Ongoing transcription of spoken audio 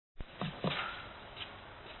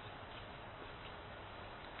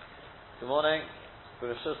Good morning.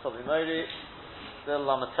 Bereshus Tabimori. Still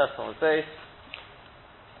Lama Test on the base.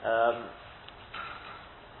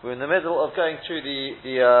 We're in the middle of going through the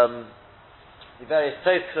various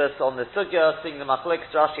Tosfos on the Sugya, seeing the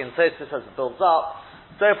Machlokes Rashi and Tosfos as it builds up.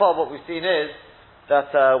 So far, what we've seen is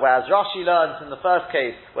that whereas Rashi learns in the first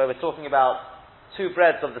case, where we're talking about two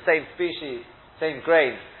breads of the same species, same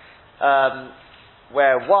grain,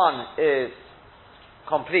 where one is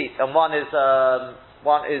complete and one is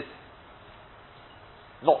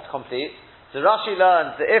not complete. So Rashi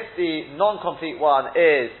learns that if the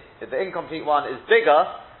the incomplete one is bigger,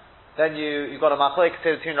 then you've got a machlokes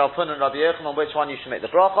between Rav Huna and Rabbi Yochanan on which one you should make the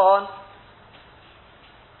bracha on.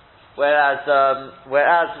 Whereas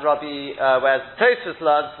Tosfos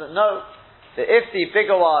learns that no, that if the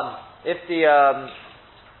bigger one, if the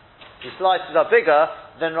slices are bigger,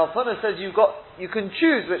 then Rav Huna says you can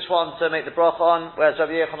choose which one to make the bracha on, whereas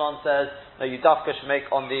Rabbi Yochanan says no, you dafka should make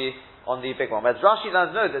on the big one. Whereas Rashi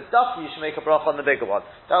learns no, that dafka you should make a bracha on the bigger one.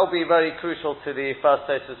 That will be very crucial to the first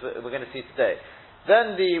Tosfos we're going to see today.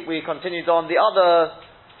 Then we continued on. The other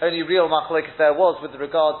only real machlokes there was with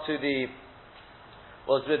regard to the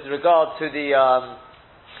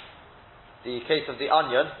case of the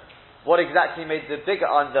onion. What exactly made the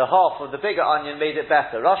half of the bigger onion made it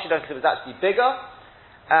better? Rashi learns it was actually bigger,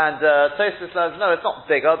 and Tosfos learns no, it's not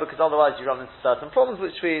bigger because otherwise you run into certain problems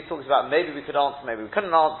which we talked about. Maybe we could answer, maybe we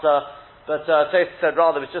couldn't answer, but Tosfos said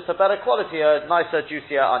rather it's just a better quality, a nicer,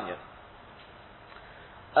 juicier onion.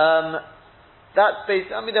 That's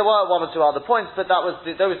basically. I mean, there were one or two other points, but those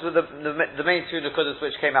were the main two nekudas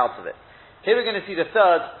which came out of it. Here we're going to see the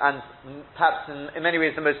third, and perhaps in many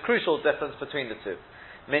ways the most crucial difference between the two.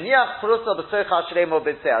 Meniach prusa b'secha shlemo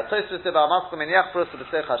b'tzeah. Tosfos about maskul meniach prusa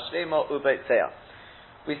b'secha shlemo u'b'tzeah.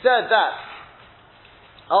 We said that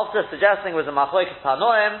after suggesting was a machlokes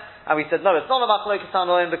tanoim, and we said no, it's not a machlokes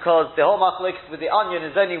tanoim because the whole machlokes with the onion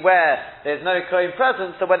is only where there's no kohen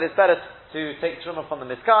present, so whether it's better to take truma from the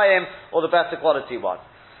miskayim or the better quality one.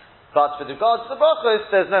 But with regards to the brachos,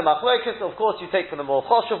 there's no machlokes. Of course, you take from the more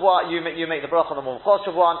choshev one. You make the bracha on the more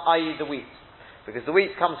choshev one, i.e., the wheat, because the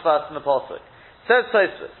wheat comes first in the pasuk. Says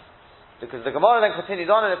Tosfos, because the Gemara then continued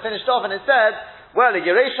on and it finished off and it said, well, the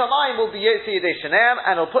Yerei Shamayim will be Yotzi Yedei Sheneim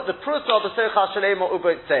and it'll put the prusa of the Secha Shalem or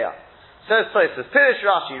Ubeitzeah. Says Tosfos, Pirish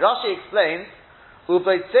Rashi. Rashi explains,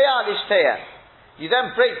 Ubeitzeah Lishteah. You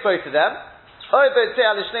then break both of them,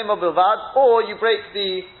 Ubeitzeah Lishteim or Bilvad, or you break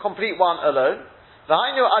the complete one alone.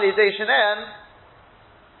 V'hainu Al Yedei Sheneim.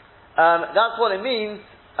 That's what it means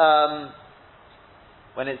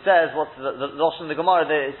when it says, what's the Lashon in the Gemara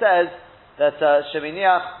that it says that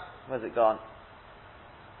Sheminiach, where's it gone?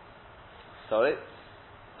 Sorry.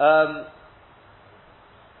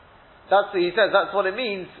 He says that's what it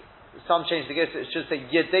means. Some change the gifts, it should say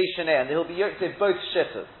Yedei Shenei, and he'll be Yotzei both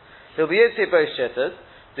shitters. He'll be Yotzei both shitters.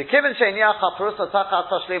 The Kivin Sheniach HaParusa Tachat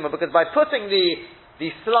Tashlema, because by putting the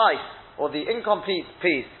slice or the incomplete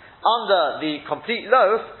piece under the complete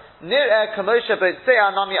loaf, Nir'eh Kamosha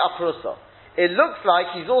B'Tzeah Nami Aprusa. It looks like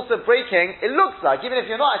he's also breaking, even if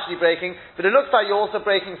you're not actually breaking, but it looks like you're also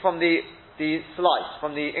breaking from the slice,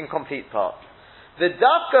 from the incomplete part. The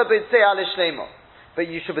dafka b'tzeah l'shleimo. But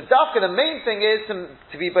you should be dafka, the main thing is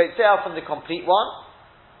to be b'tzeah from the complete one.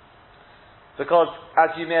 Because,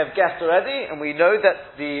 as you may have guessed already, and we know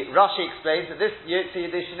that the Rashi explains that this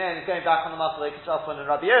Yotzi Yedei Sheneim is going back on the machlokes Rav Huna and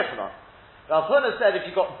Rabbi Yochanan. Rav Huna said if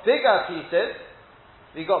you've got bigger pieces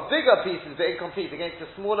but incomplete against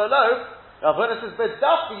a smaller loaf, Rav Huna says, but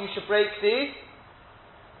dafka you should break the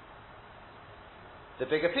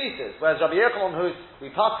bigger pieces. Whereas Rabbi Yochanan, who we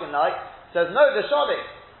paskin like, says no, the shodim.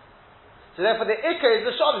 So therefore the ikka is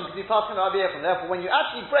the shodim because we paskin Rabbi Yochanan. Therefore when you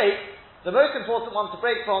actually break, the most important one to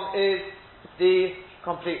break from is the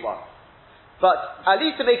complete one. But at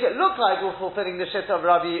least to make it look like we're fulfilling the shit of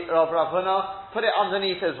Rav Huna, put it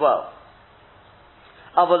underneath as well.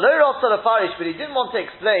 But he didn't want to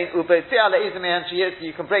explain,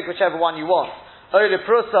 you can break whichever one you want. One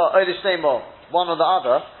or the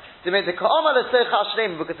other. Because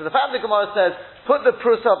the fact that the Gemara says, put the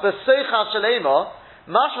prusa b'seicha shalema,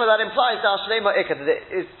 mashma that implies that shalema ikka.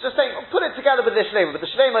 It's just saying, put it together with the shalema, but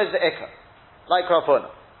the shalema is the ikka. Like Rav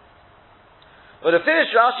Huna. But the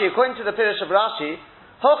Pirish Rashi, according to the Pirish of Rashi,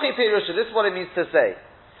 Hochi Pirusha, this is what it means to say.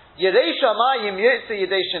 Yerei Shamayim Yotze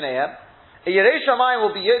Yedei Sheneim. A Yerei Shamayim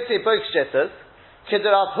will be Yotze both shetters, K'der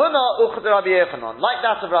Rav Huna u'K'der Rabbi Yochanan. Like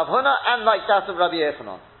that of Rav Huna and like that of Rabbi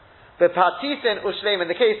Yochanan. But Partisen Ushleim, in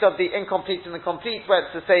the case of the incomplete and the complete, where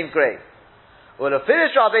it's the same grain. Well, the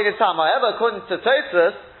Pirish Rabbeinu Tam, however, according to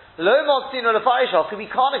Tosfos, Lo Motzin U'Lefayishal, we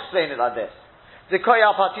can't explain it like this. The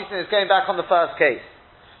Koyal Partisen is going back on the first case.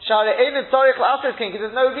 Shari Ein Tzorich L'Asher King,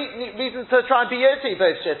 because there's no reason to try and be Yotzi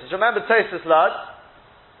both shittas. Remember Tosfos learned.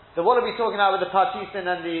 So what are we talking about with the Partisan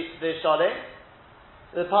and the Shalim?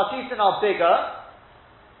 The Partisan are bigger,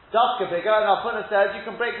 Dafka bigger, and Rav says you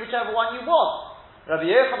can break whichever one you want. Rabbi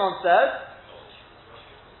Yochanan says,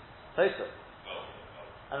 Tosfos.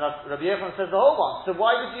 And Rabbi Yochanan says the whole one. So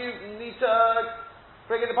why would you need to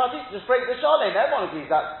break in the Partisan? Just break the Shalim. Everyone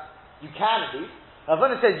agrees that you can at least. Rav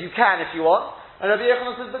says you can if you want. And Rabbi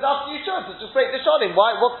Yochanan says, but after you should, so just break the Shalim.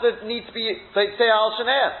 Why? What's the need to be, say Al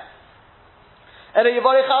Shaneh? And a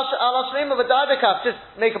Yivarich Al Shlema V'Daidakaf, just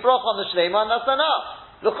make a bracha on the Shlema, and that's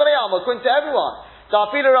enough. L'Charei Alma, according to everyone. Because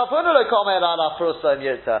even Rav Huna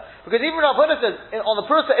says, on the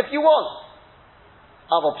Prusa, if you want,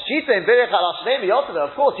 of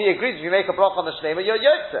course, he agrees if you make a bracha on the Shlema, you're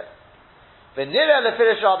Yotze.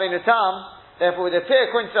 Therefore, it would appear,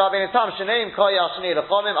 according to Rabbeinu Tam, Shneim Koi Al Shnei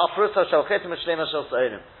L'Chomim, Al Prusa Shal Chetim Shlema Shal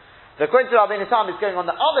Sa'onim. The according to Rabbeinu Tam is going on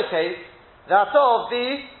the other case, that's of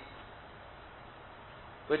the,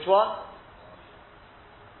 which one?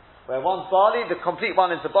 Where one's barley, the complete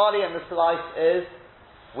one is the barley, and the slice is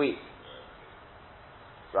wheat.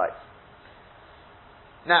 Right.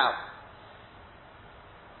 Now,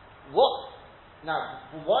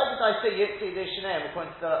 why did I say Yitzhi De Shneim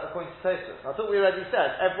according to Tosfos? I thought we already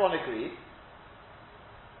said, everyone agreed.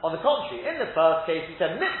 On the contrary, in the first case, he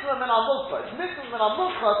said, Mitzvah men al Mukha. It's Mitzvah men al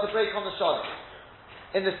Mukha to break on the Shalim.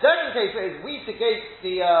 In the second case, where it's wheat against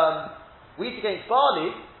barley,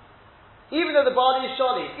 even though the barley is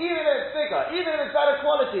Shalim, even though it's bigger, even though it's better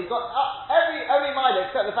quality, it's got every mile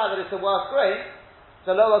except the fact that it's a worse grain, it's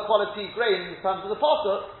a lower quality grain in terms of the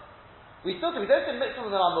pasuk, we don't say Mitzvah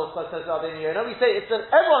men al Mukha, says Rabbeinu Yonah. We say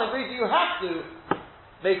everyone agrees you have to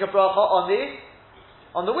make a bracha on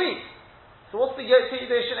the wheat. So what's the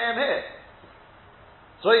Yotzi Shneim here?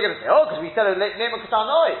 So what are you going to say? Oh, because we said a name of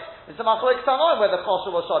Ketanoi. It's a Machlok Ketanoi where the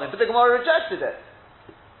Chosher was Shalim, but the Gemara rejected it.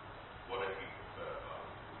 What if you prefer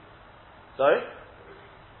barley? Sorry?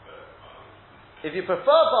 If you prefer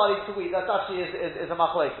barley to wheat, that actually is a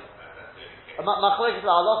Machlok. A Machlok is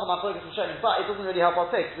La'alach, a Machlok is Rishonim, but it doesn't really help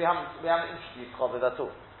our takes. We haven't introduced Chovid at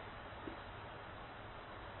all.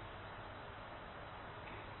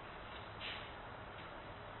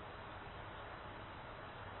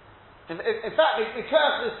 In fact, the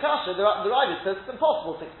curse of this kasha, the Ravid says it's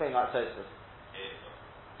impossible to explain like Tosfos.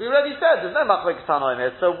 We already said there's no Machlok Ketanoi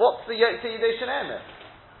here, so what's the Yotzi Yidei Shneim here?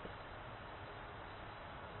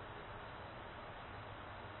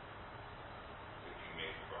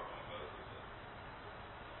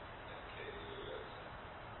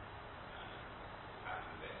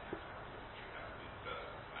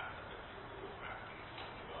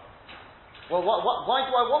 Well, why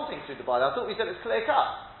do I want things to the Bible? I thought we said it's clear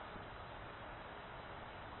cut.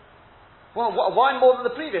 Well, why more than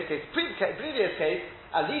the previous case? Previous case,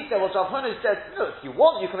 at least there was Rav Huna who said, look, if you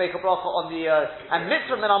want, you can make a bracha on the, and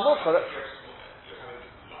Mitzvah men al Mukha.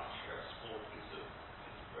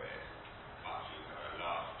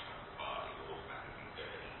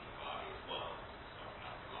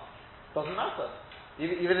 Doesn't matter.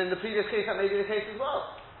 Even in the previous case, that may be the case as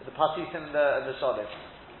well. The Partisan and the Shalim.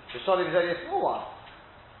 The Shalim is only a small one.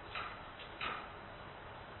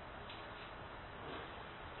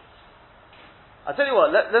 I tell you what,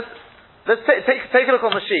 let's take a look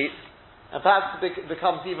on the sheet, and perhaps it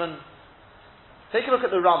becomes even. Take a look at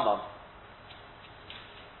the Rambam.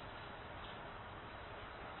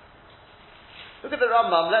 Look at the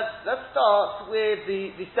Rambam. Let's start with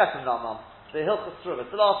the second Rambam, the Hilchos Terumah.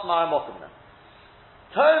 It's the last Maramokim then.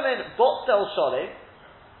 Tomin Botzel Shalim.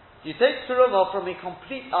 You take Terumah from a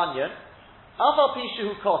complete onion, Afal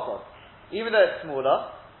Pishu Koton, even though it's smaller.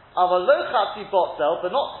 Aval lo chatzi botzel,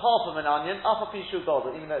 but not half of an onion, Afal Pishu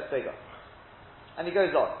Godel, even though it's bigger. And he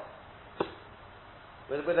goes on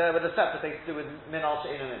with a separate thing to do with min al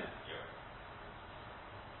she'in and min.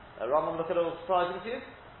 Rambam, look at all surprising to you.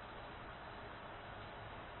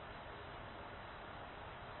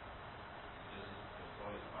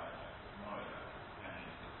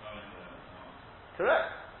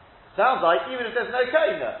 Correct. Sounds like even if there's no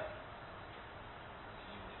kain there.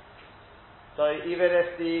 So even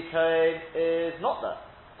if the kain is not there.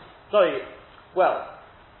 Sorry, well,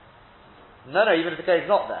 no, even if the kain is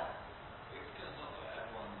not there.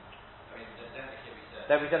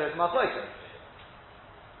 Then we said it's Machlok.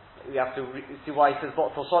 We have to see why he says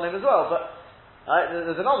Botzel Shonim as well, but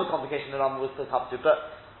there's another complication that Rambam will still come to. But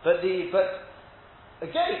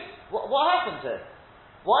again, what happens here?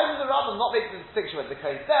 Why does the Rambam not make the distinction when the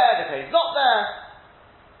kain's there, the kain's not there?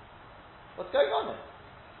 What's going on here?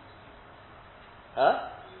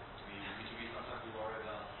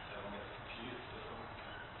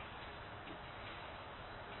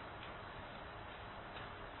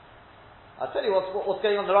 I'll tell you what's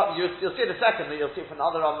going on the Rambam. You'll see in a second that you'll see it from the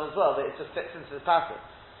other Rambam as well, that it just fits into the passage.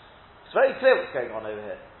 It's very clear what's going on over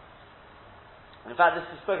here. In fact, this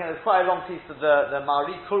is spoken, there's quite a long piece of the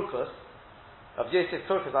Mari Kurkus, of Yosef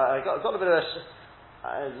Kurkus. I got a bit of a,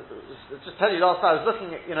 just tell you last night, I was looking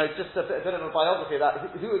at, just a bit of a biography about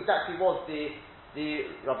who exactly was the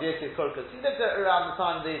Rabbi Yosef Kurkus. He lived around the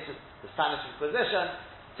time of the Spanish Inquisition.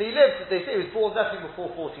 So he lived, they say he was born definitely before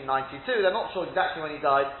 1492. They're not sure exactly when he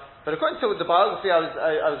died. But according to the biography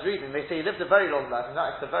I was reading, they say he lived a very long life. In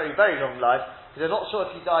fact, it's a very, very long life. Because they're not sure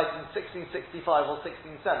if he died in 1665 or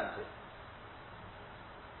 1670.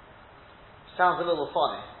 Sounds a little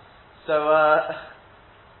funny. So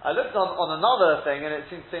I looked on another thing, and it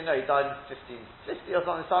seems to say no, he died in 1550 or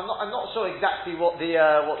something. So I'm not sure exactly what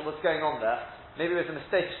what's going on there. Maybe it was a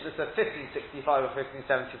mistake. It said 1565 or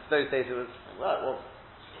 1570. For those days it was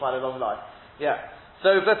quite a long life. Yeah.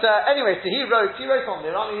 So, but anyway, so he wrote on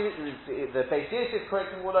there. The Beis Yosef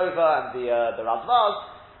quoting all over, and the Radvaz.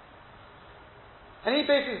 And he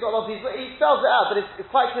basically got a lot of these. He spells it out, but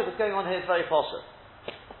it's quite clear what's going on here. It's very posh.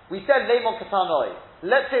 We said Leimon Katanoi.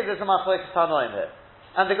 Let's say there's a Machlokes Tanoim here.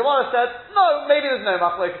 And the Gemara said, no, maybe there's no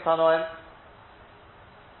Machlokes Tanoim.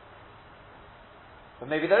 But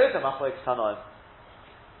maybe there is a Machlokes Tanoim.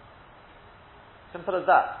 Simple as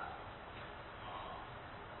that.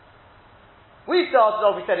 We started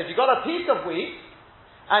off, we said, if you've got a piece of wheat,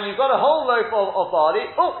 and you've got a whole loaf of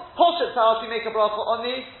barley, Poshet Saras, we make a bracha on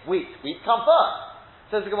the wheat. Wheat come first.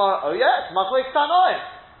 Says the Gemara, oh yes, Machlokes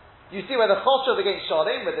Tanoim. You see where the Choshev against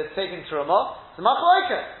Shalim, where they're taking Truma, it's a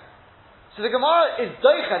Machlokes. So the Gemara is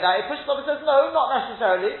doicha that it pushes up and says, no, not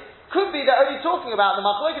necessarily. Could be they're only talking about the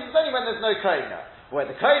Machlokes, it's only when there's no Kohen there. Where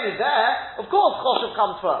the Kohen is there, of course Choshev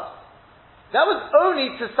comes first. That was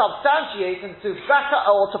only to substantiate and to back up,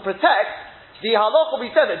 or to protect the halacha we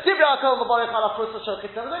said that Dibra HaKol Mavarech Ala Prusa Shel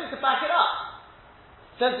Chitzon was only to back it up.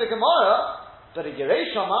 Says the Gemara, but a Yerei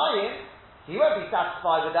Shamayim, he won't be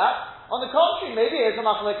satisfied with that. On the contrary, maybe he is a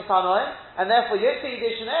Machlokes Tanoim, and therefore Yotze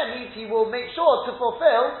Yidei means he will make sure to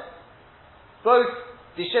fulfill both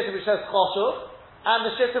the Shitta which says Choshev and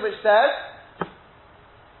the Shitta which says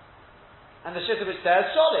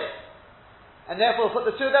Shalim. And therefore put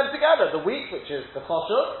the two of them together, the wheat, which is the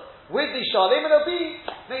Choshev, with the Shalim, and it'll be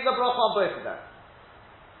make the bracha on both of them.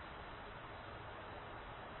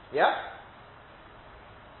 Yeah?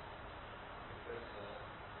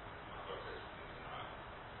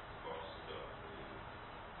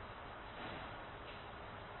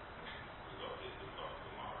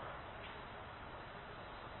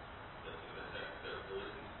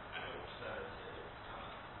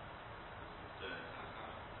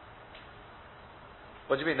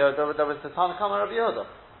 What do you mean? There was the Tanakama Rabbi Yehuda.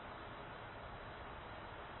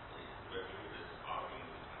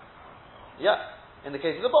 Yeah, in the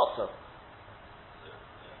case of the bottle.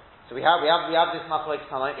 So we have this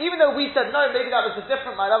Machlokes Tanoim. Even though we said no, maybe that was a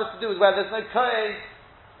different line. That was to do with where there's no Kohen.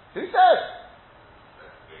 Who says?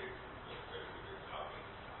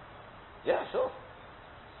 Yeah, sure.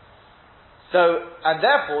 So, and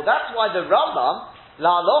therefore, that's why the Rambam,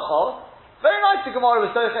 La Halacha, very nice the Gemara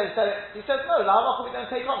was Docha and said it. He says, no, La Halacha we don't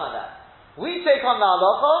take on like that. We take on La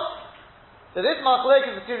Halacha, that this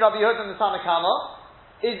Machlokes between Rabbi Yehuda and the Tanakama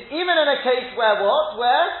is even in a case where what?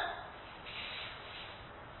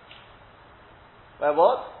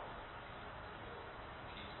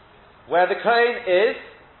 Where the Kohen is,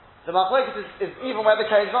 the Machlokes is even where the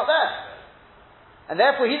Kohen is not there. And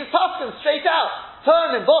therefore he just asks him straight out,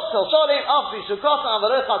 turn in Botzal, Shalim, Afrishu Kosan,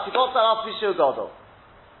 Avarecha, Tikosan, Afrishu Godol.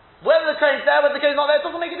 Whether the Kohen's there, whether the Kohen's not there, it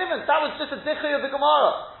doesn't make a difference. That was just a dichay of the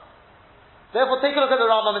Gemara. Therefore, take a look at the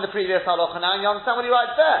Rambam in the previous halacha now, and you understand what he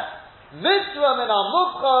writes there. Mitzvah min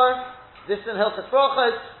al-mubchar, this in Hilchos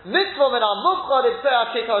Brachos, mitzvah min al-mubchar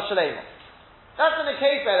itzeh kikar shleima. That's in the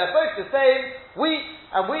case where they're both the same, wheat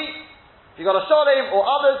and wheat. If you've got a shalim or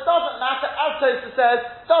others, doesn't matter, as Tosfos says,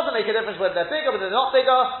 doesn't make a difference whether they're bigger, whether they're not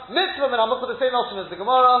bigger. Mitzvah min al-mubchar, the same notion as the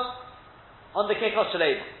Gemara, on the kikar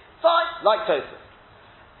shleima. Fine, like Tosfos.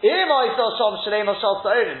 But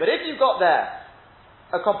if you've got there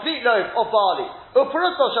a complete loaf of barley,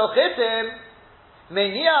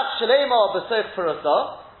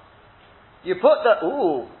 you put the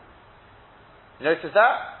you notice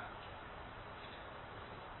that?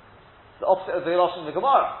 It's the opposite of the Lashon of the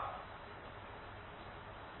Gemara.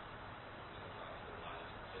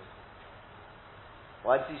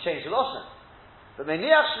 Why did he change the Lashon? But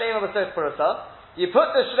you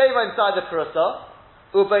put the shlema inside the perusa,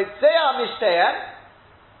 Ubeitzea mishteyan,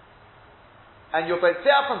 and you'll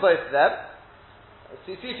beitzea from both of them.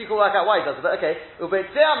 See if you can work out why he does it, but okay.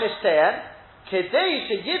 Ubeitzea mishteyan, kedei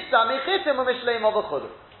sheyitza mechitim u'mishleim avachulu.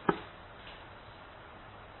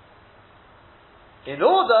 In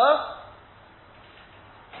order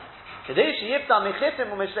that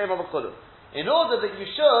you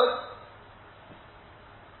should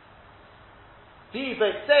be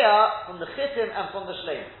Beitzea from the Chitim and from the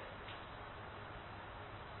Shleim.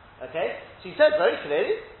 Okay? So he says very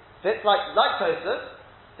clearly, that like Tosfos,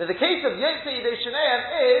 that the case of Yotze Yidei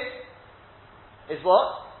Shneihem is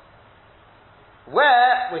what?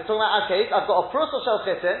 Where we're talking about our case, I've got a Prusel Shel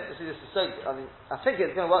Chitim. You see, this is so, I think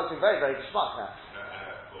it's going to work to very, very geschmack now.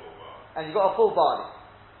 And you've got a full barley.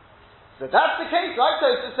 So that's the case, like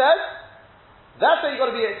Tosfos says. That's where you've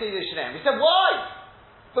got to be at Yotze Shneihem. We said, why?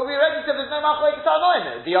 But we already said there's no Machlokes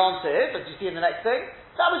Tanoim. The answer is, as you see in the next thing,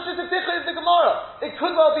 that was just a tichah of the Gemara. It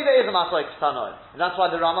could well be there is a Machlokes Tanoim. And that's why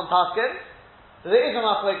the Rambam paskin, there is a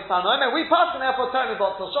Machlokes Tanoim, and we paskin therefore Tony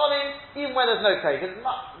Botzal Sholim, even when there's no case.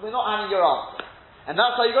 We're not having your answer. And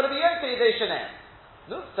that's why you've got to be Yotze Yidei Shneihem.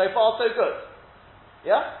 No? So far, so good.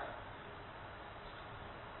 Yeah?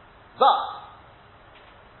 But,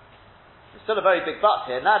 there's still a very big but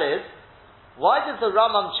here, and that is, why did the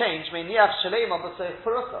Rambam change Meiniach Shleim on the Seif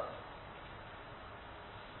Perusa?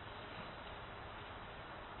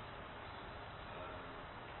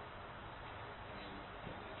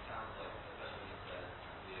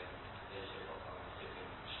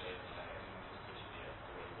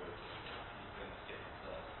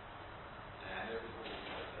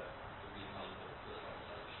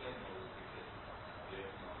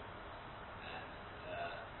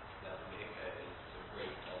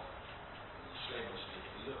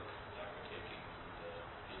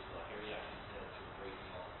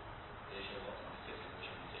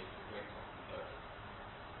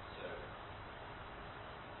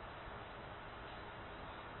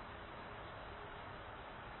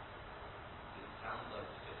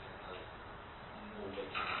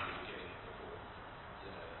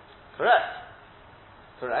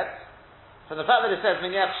 Correct. From the fact that it says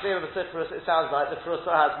Minyach Shleim of the Seif Perusa, it sounds like the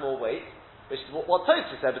Perusa has more weight, which is what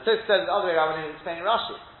Tosfos said. But Tosfos says the other way around when he was explaining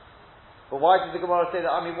Rashi. But why did the Gemara say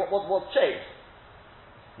that? I mean, what's changed?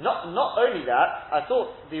 Not only that, I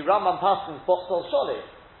thought the Rambam Paschal's Botzal Sholim.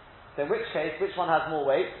 So in which case, which one has more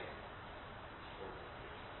weight?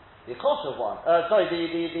 The Kosher one. The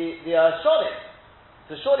Sholim.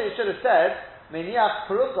 So surely it should have said Minyach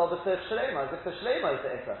Perusa of the Seif Shlema, as if the Shlema is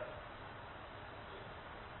the Ikar.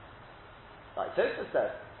 Like Tosfos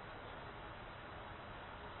said.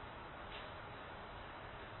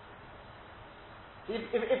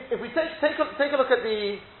 If we take a look at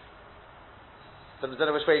the, I don't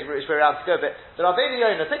know which way around to go, but the Rabbeinu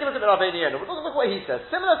Yonah, take a look at the Rabbeinu Yonah. Look at what he says.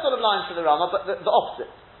 Similar sort of lines to the Rambam, but the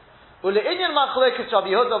opposite. When it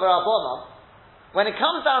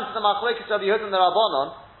comes down to the Machlokes Rabbi Yehuda and the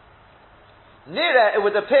Rabbanon, Nira, it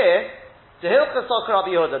would appear, the Hilchos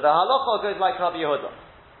Rabbi Yehuda, the halacha goes like Rabbi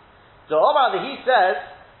Yehuda. The Omar that he says,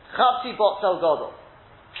 Chatzi Botzal Gadol.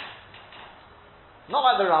 Not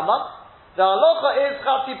like the Rambam. The halacha is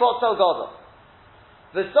Chatzi Botzal Gadol.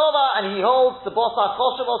 The Sova, and he holds the Botzal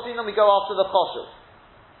Choshev Osinon, we go after the Choshev.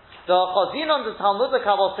 The Chazinon, the Talmud, the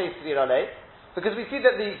Kabbalah says Svirale, because we see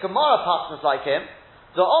that the Gemara passes like him.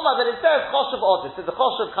 The Omar that it says Choshev Odis, so the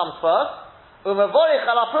Choshev comes first. Umevorich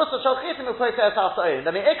ala Prusa Shel Chitim u'Poitei Hasayin.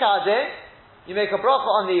 Then you make a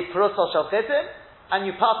bracha on the Prusa Shel Chitim, and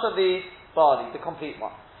you pass on the barley, the complete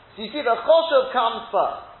one. So you see the Choshev comes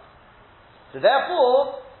first. So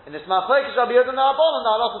therefore, in this Machlokes Rabbi Yehuda and the Rabbanon,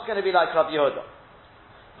 the halacha is going to be like Rabbi Yehuda.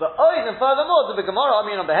 But and furthermore, the Gemara, I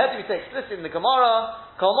mean on the head, we say explicitly in the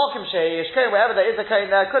Gemara, Kol Mokim Sheish Kohen, wherever there is a Kohen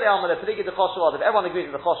there, Kuri Alma Lepeligi the Choshev, if everyone agrees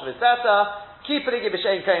that the Choshev is better, Ki Peligi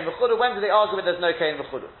B'Shein Kohen V'chudu, when do they argue when there's no Kohen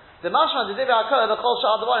V'chudu? The Mashman, the Divi HaKohen, the Chol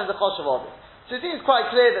Sha'ad the one is the Choshev Odis. So it seems quite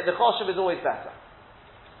clear that the Choshev is always better.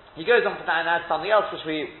 He goes on to that and adds something else which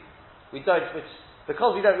we don't,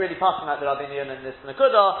 because we don't really pass on like the Rabbeinu Yonah and this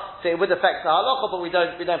Nakuda, so it would affect the halacha, but we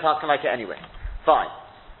don't pass on like it anyway. Fine.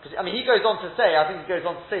 Because, I mean, he goes on to say, I think he goes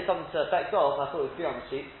on to say something to effect of, I thought it would be on the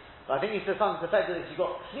sheet, but I think he says something to effect that if you've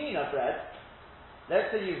got cleaner bread,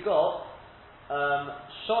 let's say you've got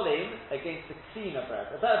sholim against the cleaner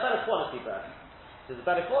bread, a better quality bread. There's a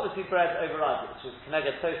better quality bread overrides it, which is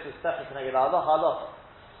Keneged Tosfos, Stefan Keneged halacha.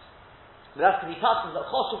 But that's to be passed, that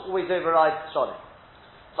Choshev always overrides Sholim.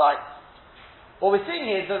 Fine. What we're seeing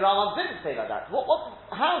here is the Rambam didn't say like that.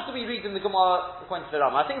 How do we read in the Gemara according to the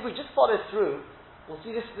Rambam? I think if we just follow through, we'll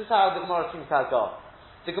see this is how the Gemara seems to have gone.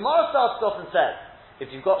 The Gemara starts off and says,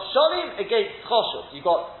 if you've got Sholim against Choshev, you've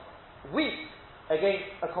got wheat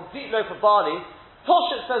against a complete loaf of barley,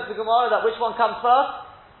 Toshet says the Gemara that which one comes first?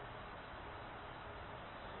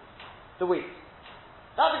 The wheat.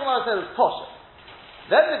 Now the Gemara says Toshet.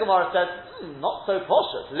 Then the Gemara says, not so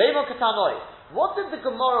poshut. Leimon katanoi. what did the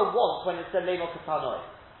Gemara want when it said Lema Katanoi?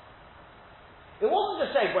 It wasn't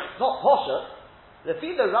just saying, well, it's not Poshet. The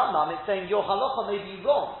Fida Rambam, it's saying your halacha may be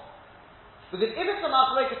wrong. Because if it's a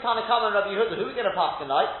Machlokes Tanakama and Rabbi Yehuda, who are we going to pass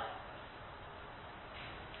tonight?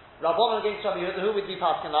 Rabbanon against Rabbi Yehuda, who would be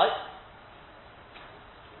pass tonight?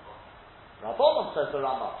 Rabbanon, says the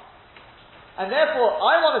Rambam. And therefore,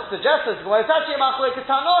 I want to suggest this, well, it's actually a Machlokes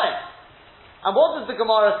Tanoim. And what does the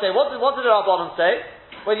Gemara say? What did the Rabbanon say?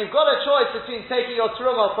 When you've got a choice between taking your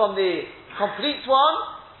Truma from the complete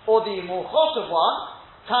one or the more choshev one,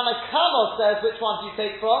 Tanakama says which one do you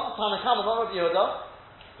take from? Tanakama, not Rabbi Yehuda.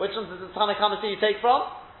 Which one does the Tanakama say you take from?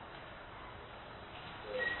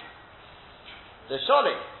 The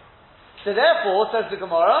Sholi. So therefore, says the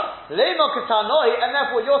Gemara, Lema Katanoi, and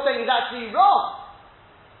therefore you're saying is actually wrong.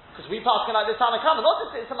 Because we pass like this Tanakama, not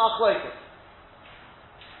just it's a Machlokes.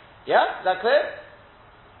 Yeah? Is that clear?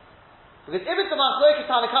 Because if it's a Machlokes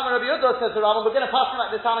Tanakama Rabbi Yehuda, says the Rambam, we're going to pass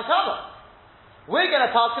like this Tanakama. We're going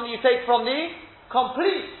to pass you take from the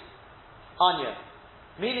complete onion.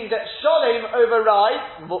 Meaning that Sholem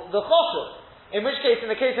overrides the Choshev. In which case, in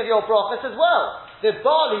the case of your brachas as well, the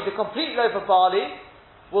barley, the complete loaf of barley,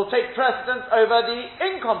 will take precedence over the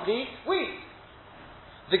incomplete wheat.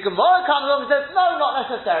 The Gemara comes along and says, no, not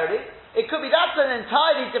necessarily. It could be that's an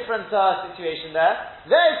entirely different situation there.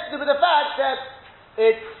 There's to do with the fact that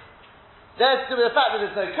there's to do with the fact that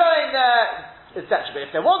there's no Kohen there, etc. But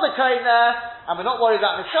if there was a Kohen there, and we're not worried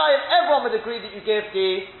about Mishayim, everyone would agree that you give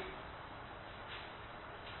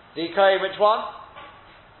the Kohen, which one?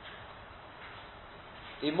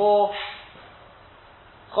 The more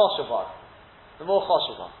Choshev one. The more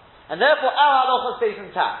Choshev one. And therefore, our halacha stays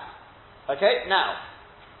intact. Okay, now,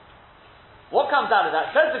 what comes out of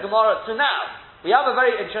that? Says the Gemara, so now, we have a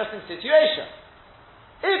very interesting situation.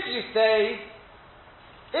 If you say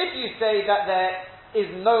that there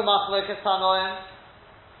is no Machlokes Tanoim,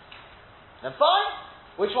 then fine.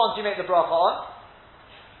 Which one do you make the bracha on?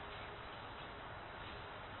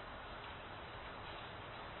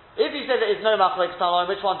 If you say there is no Machlokes Tanoim,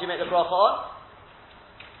 which one do you make the bracha on?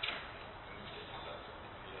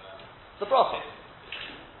 The bracha.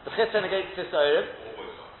 The chitin against Tisorim.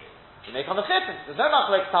 You make on the chitin. There's no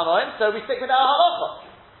Machlokes Tanoim, so we stick with our halacha.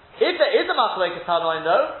 If there is a Machlokes Tanoim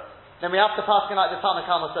though, then we have to pass like the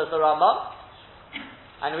Tanakama, says the Rambam.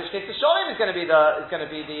 And in which case the Sholim is going to be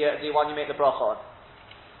the one you make the bracha on.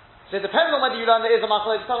 So it depends on whether you learn there is a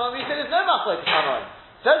Machlokes Tanoim or you say there's no Machlokes Tanoim.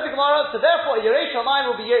 Says the Gemara, so therefore Yeresh Shamayim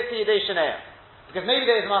will be Yotzi Yedei Shenei. Because maybe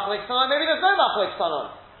there is a Machlokes Tanoim, maybe there's no Machlokes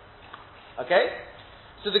Tanoim. Okay?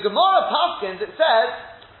 So the Gemara Paskins, it says,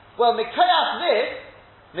 well, Mikayas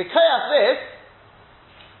this,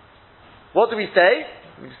 what do we say?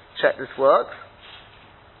 Let me just check this works.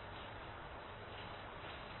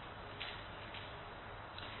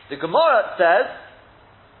 The Gemara says,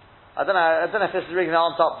 I don't know if this is really going to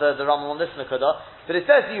answer up the Rambam on this Nakuda, but it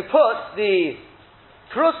says you put the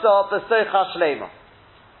Prusa b'Seicha Shlema.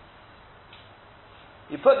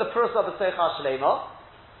 You put the Prusa b'Seicha Shlema,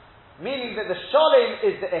 meaning that the Shalim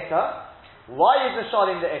is the Ikka. Why is the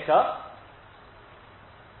Shalim the Ikka?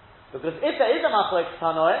 Because if there is a Machlokes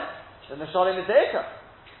Tanoim, then the Shalim is the Ikka.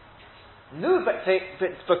 No, but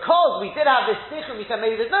because we did have this Tichum, we said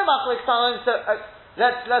maybe there's no Machlokes Tanoim, so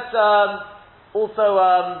let's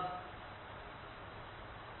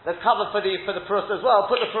cover for the Prusa as well.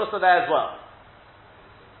 Put the Prusa there as well.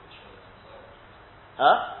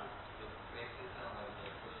 Huh?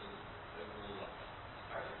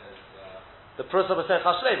 The Prusa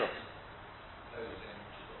b'Seicha Shlema.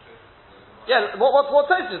 Yeah, what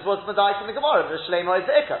Tosfos was Medayik in the Gemara? The Shlema is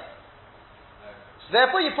the Ikka. So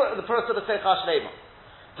therefore you put the Prusa b'Seicha Shlema.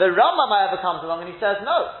 The Rambam however comes along and he says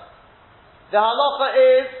no. The halacha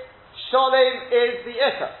is Sholem is the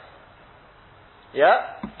Ikka. Yeah?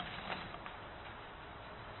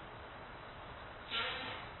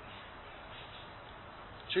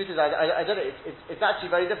 Truth is, I don't know, it's actually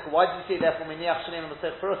very difficult. Why did you say therefore Miniach Sholem and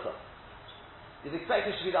Masech Prusa? You'd expect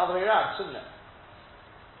it should be the other way around, shouldn't it?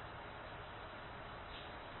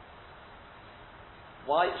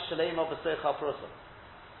 Why Sholem of Masech Prusa?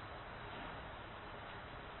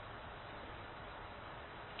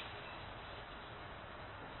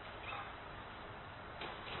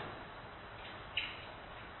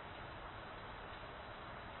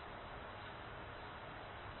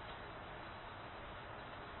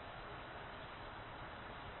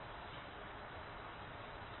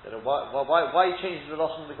 Why are you changing the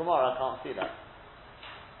loss from the Gemara? I can't see that.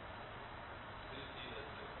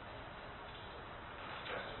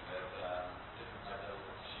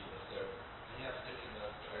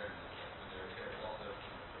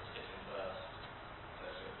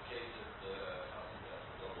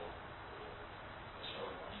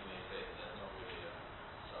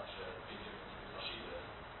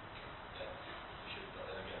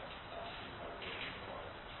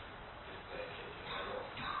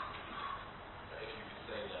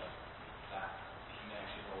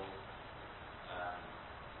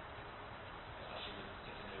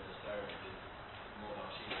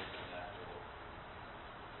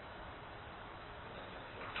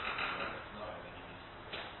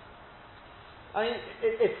 I mean,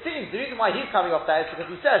 it seems the reason why he's coming off that is because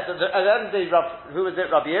he says that at the end of the who was it?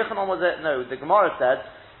 Rabbi Yochanan was it? No, the Gemara said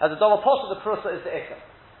as a double posture the prusa is the ikka.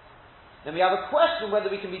 Then we have a question whether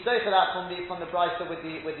we can be doing for that from the brisa with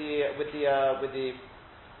the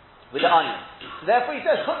onion. So therefore he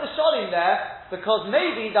says put the sholim there because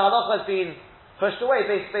maybe the halacha has been pushed away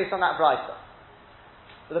based on that brisa.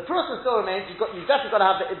 But the prusa still remains. You've definitely got to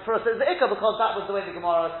have the prusa is the ikka because that was the way the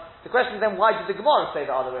Gemara. The question is then why did the Gemara say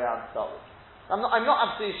the other way around to start with? I'm not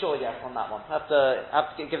absolutely sure yet on that one. I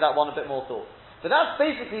have to give that one a bit more thought. But that's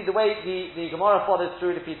basically the way the Gemara follows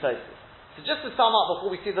through the Pitosis. So just to sum up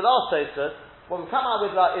before we see the last Tosis, what we come out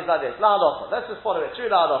with is like this: La halacha. Let's just follow it through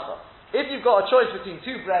La halacha. If you've got a choice between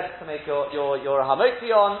two breads to make your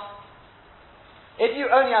hamotzi on, if you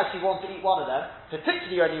only actually want to eat one of them,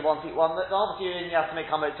 particularly you only want to eat one, then obviously you only have to make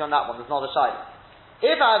hamotzi on that one. There's not a shayla.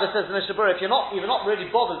 If, however, says the Mishnah Berurah, if you're not really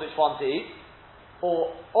bothered which one to eat,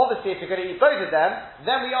 or obviously if you're going to eat both of them,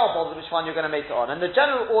 then we are bothered which one you're going to make it on. And the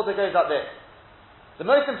general order goes like this. The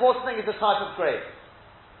most important thing is the type of grain.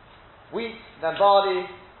 Wheat, then barley.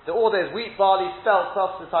 The order is wheat, barley, spelt,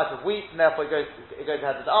 stuff, the type of wheat, and therefore it goes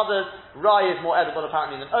ahead with the others. Rye is more edible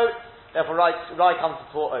apparently than oats, therefore rye comes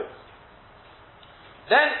before oats.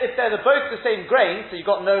 Then if they're both the same grain, so you've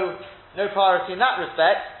got no priority in that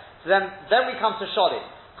respect, so then we come to sholim.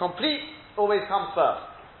 Complete always comes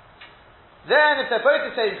first. Then, if they're both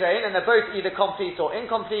the same grain, and they're both either complete or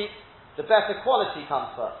incomplete, the better quality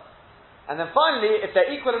comes first. And then finally, if they're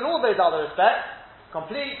equal in all those other respects,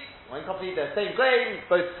 complete or incomplete, they're the same grain,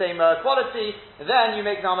 both the same quality, then you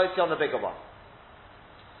make the hamotzi on the bigger one.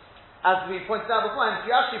 As we pointed out before, if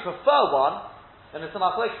you actually prefer one, then it's some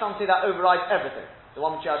something that overrides everything, the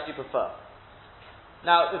one which you actually prefer.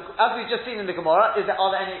 Now, as we've just seen in the Gemara, are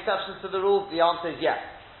there any exceptions to the rule? The answer is yes.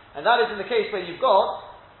 And that is in the case where you've got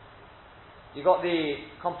the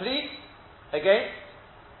complete against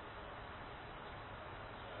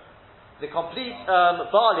the complete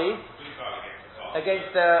barley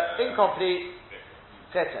against the incomplete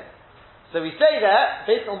cheten. So we say there,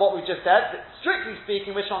 based on what we've just said, that strictly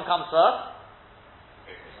speaking, which one comes first?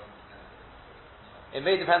 It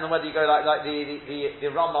may depend on whether you go like the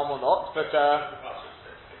Rambam or not, but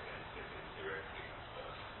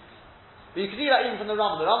you can see that even from the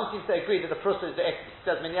Rambam. The Rambam seems to agree that the prusa is the ikka. It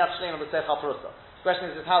says Minyav Shleim on the Seicha Prusa. The question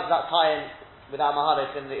is how does that tie in with our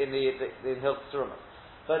Maharis in the Hilchos Terumah?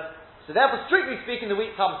 But so therefore, strictly speaking, the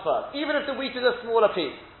wheat comes first, even if the wheat is a smaller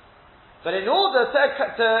piece. But in order to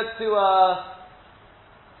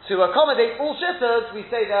accommodate all shittahs, we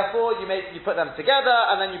say therefore you put them together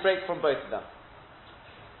and then you break from both of them.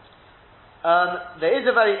 There is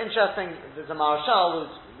a very interesting. There's a Maharshal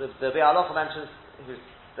who the Biur Halacha mentions, who's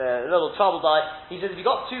a little troubled by. He says if you've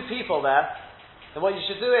got two people there, then what you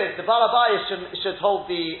should do is the Baal Habayis should hold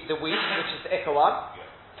the wheat, which is the ikka one,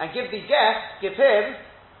 and give him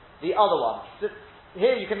the other one. So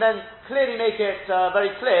here you can then clearly make it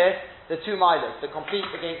very clear the two milas, the complete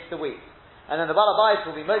against the wheat. And then the Baal Habayis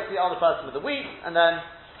will be mostly the other person with the wheat, and then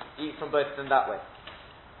eat from both of them that way.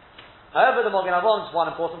 However, the Magen Avon,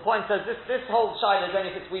 one important point, says this whole shaila is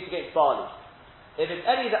only if it's wheat against barley. If it's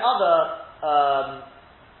any of the other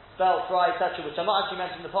spelt, rye, etc., which are not actually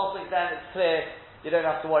mentioned in the pasuk, then it's clear you don't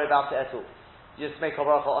have to worry about it at all. You just make a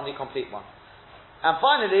bracha on the complete one. And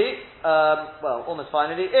finally, almost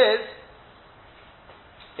finally, is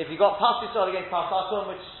if you got pas yisrael against pas akum,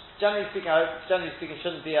 which generally speaking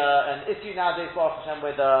shouldn't be an issue nowadays, Baruch Hashem,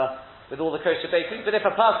 with all the kosher bakeries. But if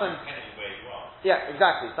a person, yeah,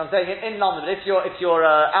 exactly. So I'm saying in London, but if you're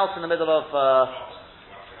out in the middle of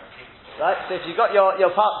right, so if you got your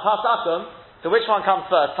pas akum, so which one comes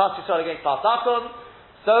first? Pas yisrael against pas akum.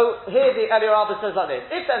 So here the Eliyahu Rabbah says like this: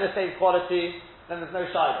 if they're the same quality, then there's no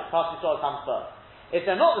shayla. Pas yisrael comes first. If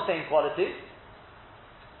they're not the same quality,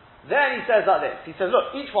 then he says like this. He says,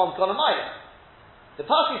 look, each one's got a milah. The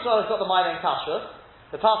pas yisrael has got the milah in kashrus.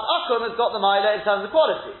 The pas akum has got the milah in terms of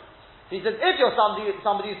quality. He says, if you're somebody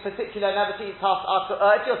who's particular, never to eat pas akum,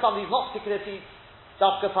 if you're somebody who's not particular to eat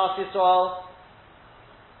dafka pas yisrael,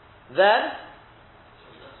 then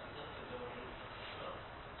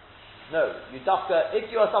no, if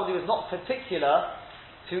you are somebody who's not particular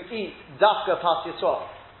to eat dafka pas yisrael,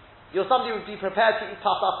 you're somebody who would be prepared to eat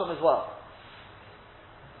pas akum as well.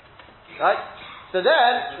 Right? So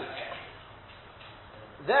then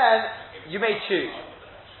you may choose.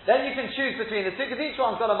 Then you can choose between the two, because each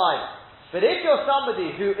one's got a milah. But if you're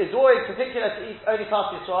somebody who is always particular to eat only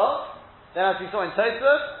pas yisrael, then as we saw in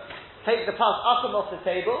Tosfos, take the pas akum off the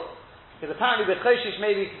table, because apparently with choshish,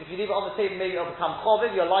 maybe if you leave it on the table, maybe it'll become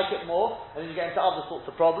choviv, you'll like it more, and then you get into other sorts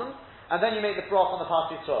of problems, and then you make the broth on the pas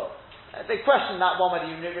yisrael. They question that one, whether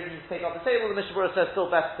you really need to take it off the table. The Mishnah Berurah says still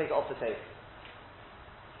best to take it off the table.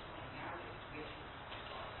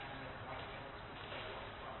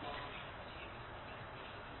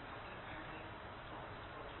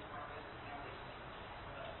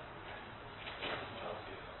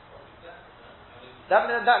 That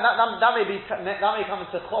may come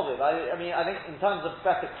into choviv. I mean, I think in terms of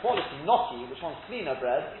better quality, gnocchi, which one's cleaner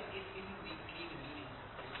bread.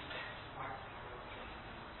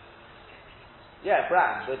 Yeah,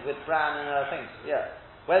 bran with bran and things. Yeah,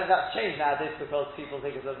 whether that's changed nowadays because people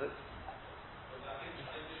think it's a bit.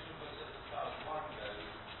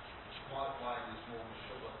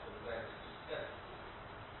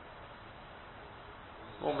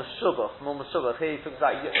 More meshubach. Here he talks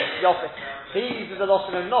about yofi. He uses the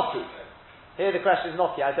lotion of gnocchi. Here the question is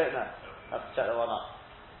gnocchi. I don't know. I have to check that one up.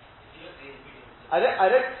 I don't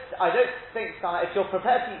think if you're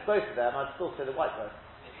prepared to eat both of them, I'd still say the white bread.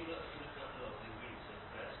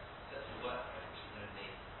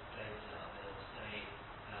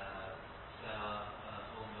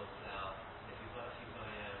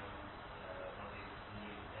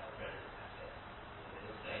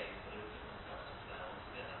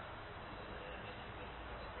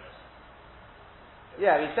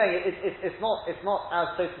 Yeah, he's saying it's not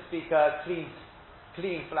as, so to speak, clean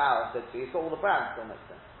flour, so to speak. It's got all the bran still mixed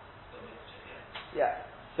in. Yeah.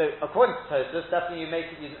 So according to Tosfos, definitely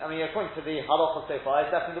according to the halacha so far, it's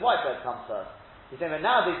definitely the white bread comes first. He's saying that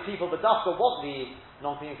nowadays people, the dafka want the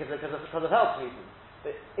non-clean because of health reasons.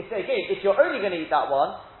 But if you're only going to eat that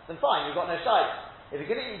one, then fine, you've got no shayla. If you're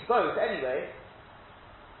going to eat both anyway,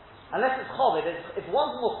 unless it's chovid, if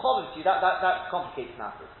one's more chovid to you, that complicates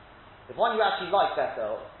matters. If one you actually like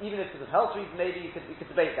better, even if it's a health reason, maybe you could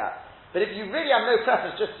debate that. But if you really have no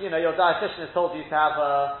preference, just your dietitian has told you to have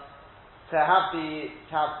the. I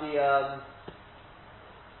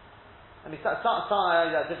mean,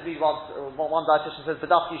 just read one dietitian says,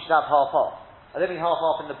 but you should have half. I don't mean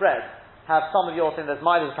half in the bread. Have some of your thing. There's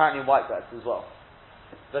mine is apparently in white bread as well.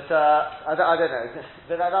 But I don't know.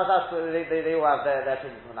 But that's they all have their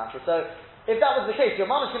opinions on the matter. So. If that was the case, your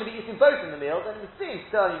mum is going to be eating both in the meal, then it seems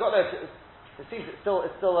still go back to the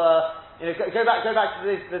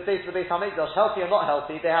days of the Beis Hamikdash, healthy or not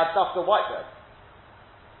healthy, they had stuff with white bread.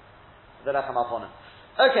 Then I come up on it.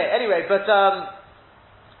 Okay, anyway, but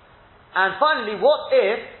and finally, what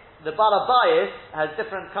if the Balabayis has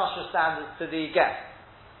different kosher standards to the guest?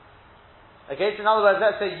 Okay, so in other words,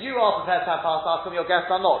 let's say you are prepared to have Pasach, your guests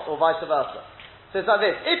are not, or vice versa. So it's like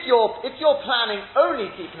this: if you're planning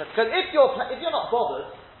only keeping it, because if you're not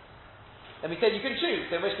bothered, then we said you can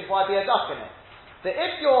choose. So in which case, why be a duck in it? So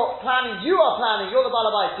if you're the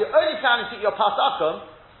balabais, you're only planning to keep your pasakum,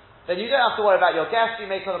 then you don't have to worry about your guests.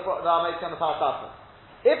 You make on the pasakum.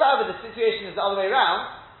 If, however, the situation is the other way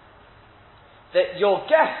around, that your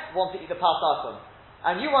guests want to eat the pasakum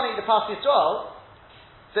and you want to eat the pas Yisrael,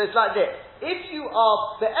 so it's like this: if you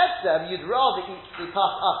are be'etzem, you'd rather eat the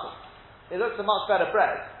pasakum. It looks a much better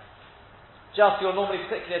bread. Just you're normally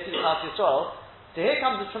particularly to eat Pas Yisrael. So here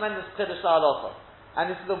comes a tremendous Chiddush La'alocha. And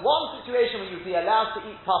this is the one situation where you'd be allowed to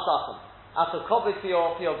eat Pasachim as a kovid for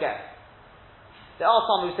your guests. There are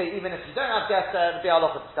some who say even if you don't have guests, the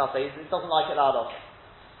Halacha discuss it. It doesn't like it La'alocha.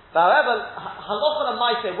 But however, Halacha and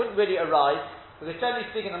Maaseh wouldn't really arise, because generally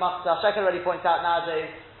speaking, the Master Sheker already points out nowadays,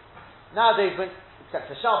 except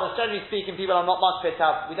for Shabbos, generally speaking, people are not much fit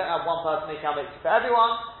out. We don't have one person making Hamikdash for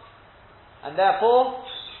everyone. And therefore,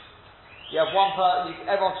 you have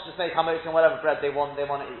everyone should just make hamotzi on whatever bread they want to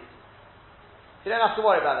eat. You don't have to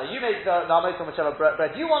worry about that. You make the hamotzi on whichever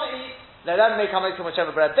bread you want to eat, let them make hamotzi on whichever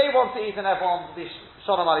bread they want to eat, and everyone will be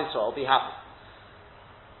Shalom Al Yisrael, will be happy.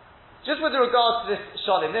 Just with regard to this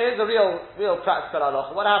Shalom, there is a real practical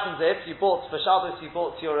halacha. What happens if you bought for Shabbos, you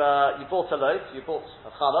bought a loaf, you bought a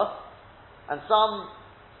challah, and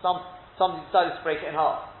somebody decided to break it in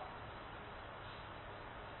half.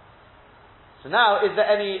 So now, is there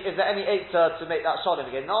any eitzah to make that shalom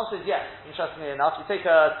again? The answer is yes. Interestingly enough, you take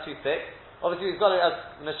a toothpick. Obviously, we've got to,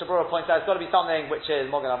 as Mr. Berurah points out, it's got to be something which is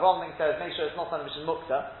Mogen Avraham. So make sure it's not something which is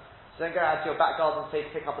mukta. So then go out to your back garden and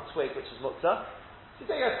pick up a twig which is mukta. So you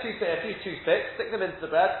take a few toothpicks, stick them into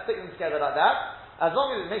the bread, stick them together like that. As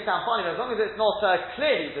long as it may sound funny, but as long as it's not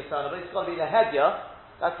clearly discernible, it's got to be the headya.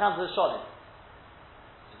 That counts as shalom.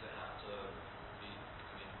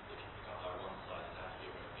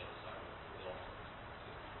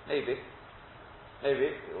 Maybe.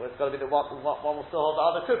 It's got to be the one will still hold, the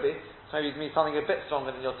other could be. So maybe it means something a bit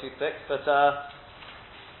stronger than your toothpick, but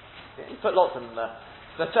you put lots in there.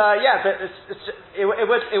 But it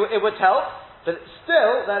would help. But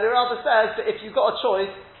still, the Rebbe says that if you've got a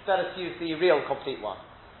choice, it's better to use the real complete one.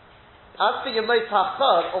 As for your most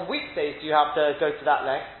hachad, on weekdays you have to go to that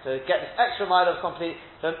length to get this extra mile of complete.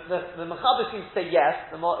 The Mechaber seems to say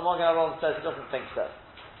yes. The Magen Avraham says he doesn't think so.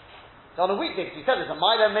 So on a weekday, because you said there's a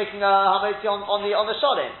mile making a hamotzi on the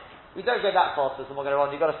shodim. We don't go that fast as the Magen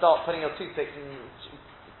Avraham. You've got to start putting your toothpicks and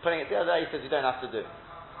putting it the other day. He says you don't have to do.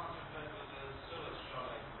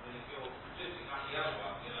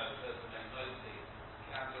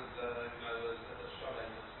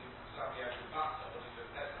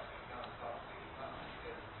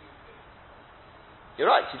 You're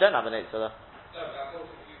right, you don't have an 8 filler. No, but I thought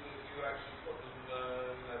if you actually put them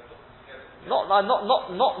together. Not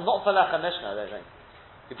for Lechem Mishnah, I don't think.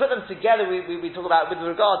 You put them together, we talk about with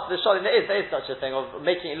regard to the shodim, there is such a thing of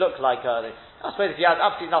making it look like I suppose if you had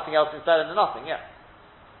absolutely nothing else, it's better than nothing, yeah.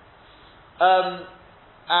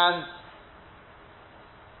 And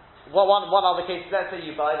one other case, let's say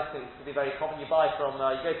you buy, this could be very common, you buy from,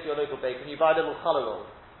 you go to your local baker and you buy little challah rolls.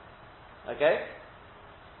 Okay?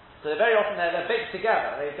 So very often they're baked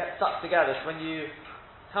together, they get stuck together, so when you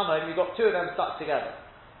come home you've got two of them stuck together.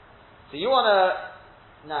 So you want to,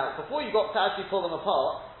 now before you got to actually pull them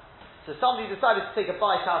apart, so somebody decided to take a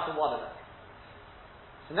bite out of one of them.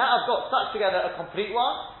 So now I've got stuck together a complete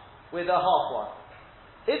one with a half one.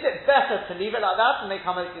 Is it better to leave it like that and make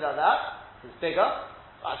hamotzi like that? It's bigger.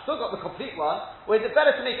 I've still got the complete one. Or is it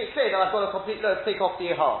better to make it clear that I've got a complete loaf, take off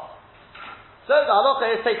the half? So the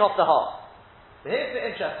halacha is take off the half. So here's the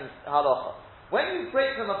interesting halacha. When you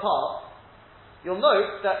break them apart, you'll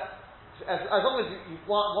note that as long as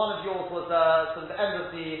one of yours was sort of the end of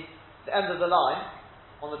the line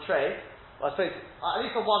on the tray, well, I suppose at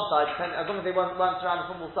least on one side, as long as they weren't surrounded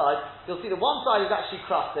from all sides, you'll see that one side is actually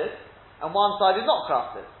crusted and one side is not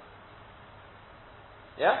crusted.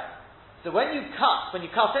 Yeah. So when you cut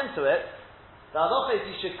into it, the halacha is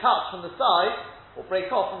you should cut from the side or break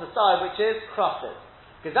off from the side which is crusted.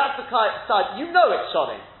 Because that's the side, you know it's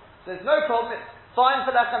shodim. So there's no problem, it's fine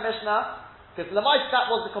for Lechem Mishnah, because Lamais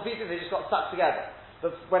that was the complete thing, they just got stuck together.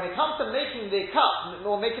 But when it comes to making the cut,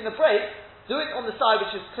 or making the break, do it on the side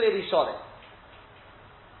which is clearly shodim.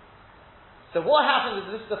 So what happens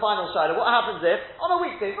is, this is the final shadow, what happens if, on a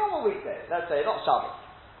weekday, normal weekday, let's say, not Shabbos,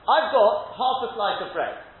 I've got half a slice of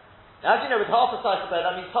bread. Now as you know, with half a slice of bread,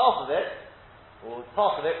 that means half of it will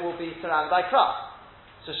be surrounded by crust.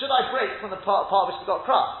 So should I break from the part which has got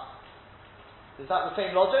crust? Is that the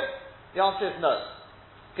same logic? The answer is no.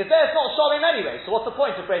 Because there it's not shodim anyway, so what's the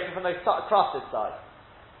point of breaking from the crusted side?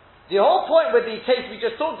 The whole point with the case we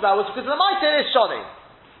just talked about was because the Lamaita is shodim.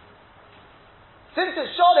 Since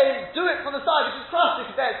it's shodim, do it from the side which is crusted,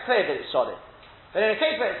 because there it's clear that it's shodim. But in a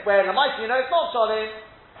case where Lamaita, you know it's not shodim,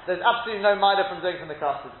 there's absolutely no midah from doing from the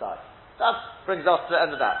crusted side. That brings us to the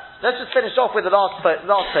end of that. Let's just finish off with the last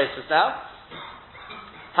process now.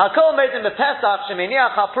 Everyone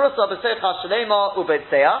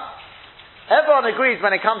agrees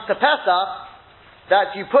when it comes to Pesach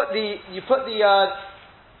that you put the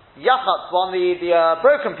yachatz one, the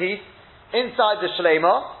broken piece inside the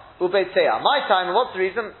shlema ubeitzea. My time, what's the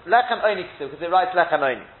reason? Lechem oni because it writes lechem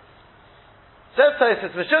oni. Says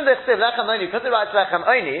Tosfos, mishum dechsev lechem oni because it writes lechem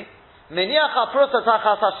oni. Miniach ha'prusa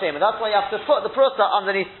tachas ha'shlema. That's why you have to put the prusa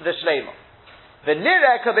underneath the shlema. So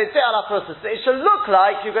it should look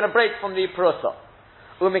like you're going to break from the prusa.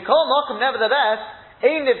 Nevertheless,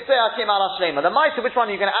 the mice, which one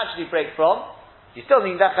are you going to actually break from? You still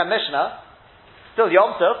need Lechem Mishnah, still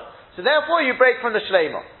Yom Tov, so therefore you break from the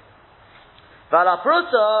Shleima. On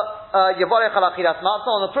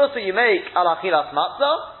the prusa you make alachilas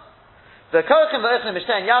matzah. The kochim v'ochim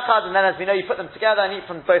mishtein yachad, and then as we know you put them together and eat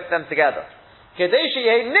from both of them together.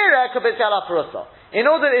 In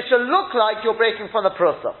order that it should look like you're breaking from the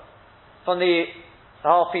prusa, from the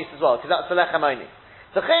whole piece as well, because that's the lechem only.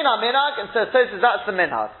 So chena minhag, and so says that's the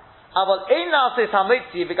minhag. Don't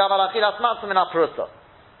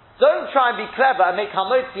try and be clever and make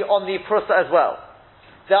hamotzi on the prusa as well.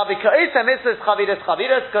 Because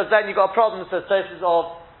then you've got a problem, so says of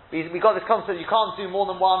we got this concept you can't do more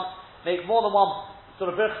than one, make more than one sort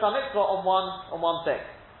of birchas mitzvah on one thing.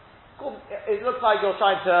 It looks like you're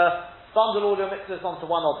trying to bundle all your mitzvahs onto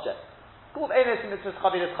one object. It's called Enes mitzvahs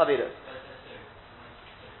chaviras.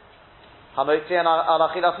 Hamotzi and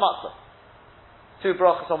alachilas matzah. Two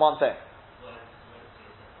brachas on one thing.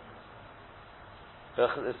 There's a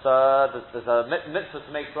mitzvah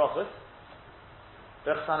to make brachas.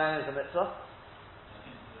 Birchas Hanen is a mitzvah.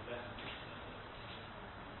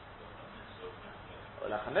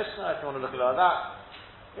 Lechem Mishnah, if you want to look at it like that.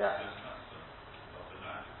 Yeah.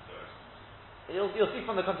 You'll see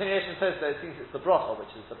from the continuation Tosfos it seems it's the bracha, which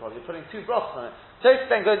is the problem. You're putting two brachas on it. Tosfos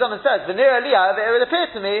then goes on and says, "V'nir Aliyah, it would appear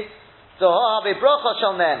to me, so have a bracha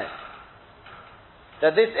shall nene."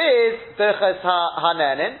 that this is Birchas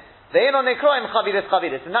HaNenin, Ve'eno Nekroim Chaviras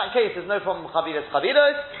Chaviras. In that case, there's no problem with Chaviras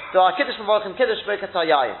Chaviras. So our Kiddush Mevorachim Kiddush Birchas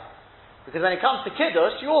HaYayin. Because when it comes to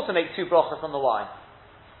Kiddush, you also make two brachas on the wine.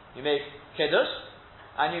 You make Kiddush,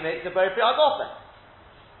 and you make the Bori Pri Agofen.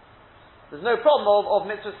 There's no problem of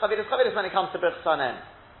mitzvahs Chaviras Chaviras when it comes to Birchas HaNenin.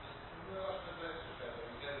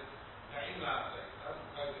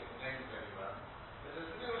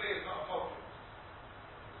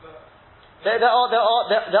 There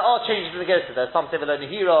are changes in the Gersa. There's some say below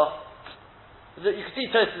Nehira. You can see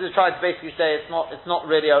Tosfos is trying to basically say it's not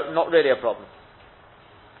really a problem.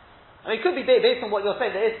 I mean, it could be based on what you're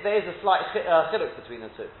saying. There is a slight chiluk between the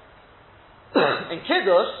two. In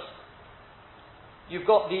Kiddush, you've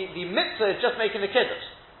got the mitzvah is just making the Kiddush,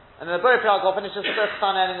 and then the Bori Pri Agofen is just the first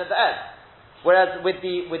Hanen at the end. Whereas with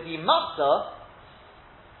the matzah,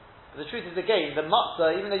 the truth is again the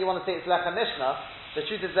matzah, even though you want to say it's Lechem Mishnah, the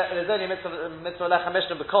truth is that there's only a mitzvah Lechem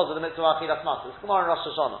Mishnah because of the mitzvah Achilas Matzah. It's Gemara in Rosh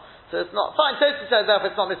Hashanah. So it's not, fine, Tosfos says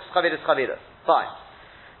therefore it's not mitzvah Chaviras Chaviras. Fine.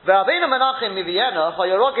 He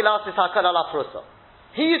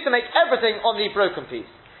used to make everything on the broken piece.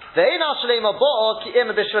 He says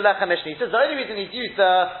the only reason he used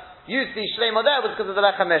the Shlema there was because of the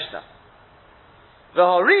Lechem Mishnah.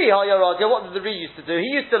 What did the Ri used to do?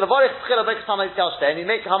 He used to Levarich Tchila Bekas Hamotzi Al Shtei, and he'd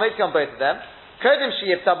make Hamotzi on both of them. Kodim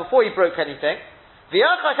Sheyipta, before he broke anything. And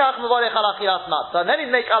then he'd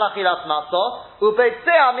make Al Achilas Matzah,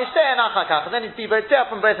 and then he'd be Beitzeh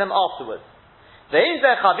from both of them afterwards. This is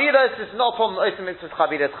not a problem with mitzvahs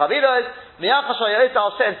Chaviras Chaviras.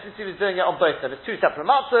 And since he was doing it on both of them, it's two separate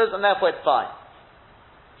matzahs, and therefore it's fine.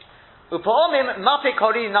 Sometimes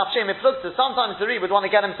the Ri would want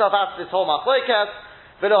to get himself out of this whole machlokas.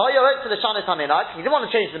 He didn't want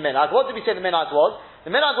to change the minhag. What did we say the minhag was?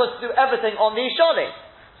 The minhag was to do everything on the sholim.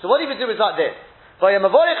 So what he would do is like this. He'd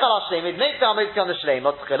make the hamotzi on the shleim,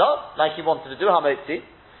 like he wanted to do hamotzi.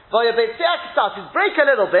 He'd break a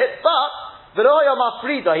little bit, but he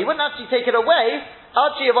wouldn't actually take it away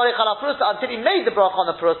until he made the bracha on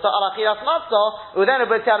the prusa al achilas matzah, who then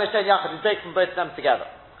would break from both of them together.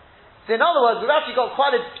 So in other words, we've actually got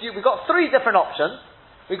we've got three different options.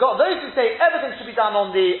 We've got those who say everything should be done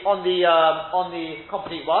on the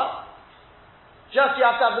complete one. Just you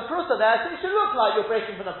have to have the prusa there, so it should look like you're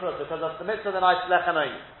breaking from the prusa because of the mitzvah of the nice lechem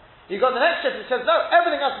only. You've got the next shift that says no,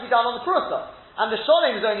 everything has to be done on the prusa, and the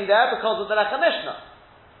sholim is only there because of the lechem mishnah.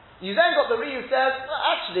 You then got the Ri who says, well,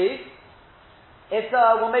 actually,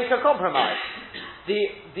 we'll make a compromise.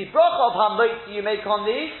 The bracha of hamotzi you make on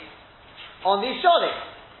the sholim.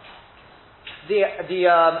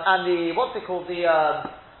 What's it called? The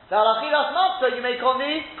alachilas matzah you make on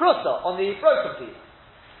the prusa, on the broken piece.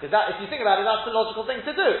 Because if you think about it, that's the logical thing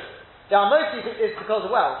to do. The hamotzi is because,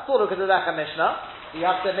 well, sort of because of the lechem mishnah, you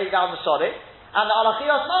have to make that on the sholim. And the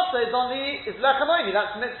alachilas matzah is lechem only,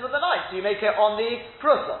 that's mitzvah of the night, so you make it on the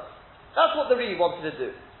prusa. That's what the Ri wanted to do.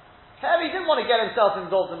 He didn't want to get himself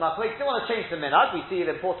involved in machlokes, he didn't want to change the minhag, we see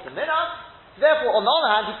the importance of minhag. Therefore, on the other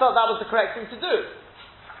hand, he felt that was the correct thing to do.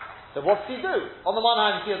 So what did he do? On the one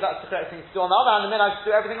hand, he feels that's the correct thing to do, on the other hand, the minhag is to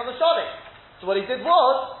do everything on the sholim. So what he did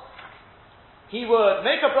was, he would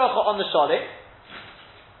make a bracha on the sholim,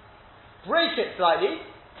 break it slightly,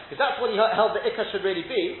 because that's what he held the ikka should really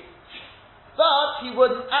be, but he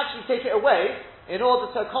wouldn't actually take it away in order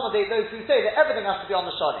to accommodate those who say that everything has to be on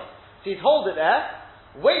the sholim. So he'd hold it there,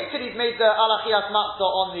 wait till he'd made the alachias matzah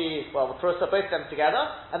on the prusa, both of them together,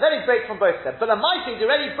 and then he'd break from both of them. But the mighty he'd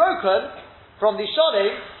already broken from the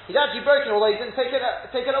sholim, he'd actually broken, although he didn't take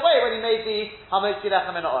it away when he made the hamotzi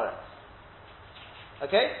lechem min ha'oretz.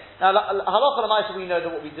 Okay? Now, halacha l'maisa, we know that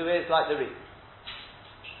what we do is like the Ri.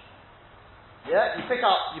 Yeah? You pick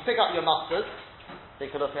up your matzahs.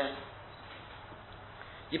 Take a look in.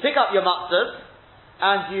 You pick up your matzahs,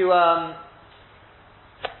 and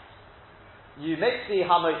you make the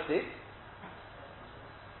hamotzi.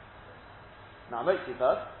 Now, hamotzi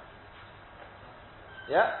first.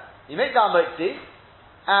 Yeah? You make the hamotzi,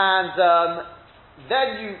 and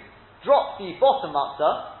then you drop the bottom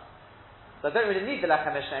matzah. So I don't really need the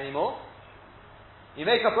lechem mishnah anymore. You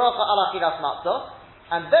make a bracha al achilas matzah,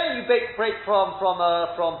 and then you break from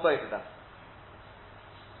both of them.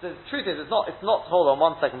 So the truth is, it's not. Hold on,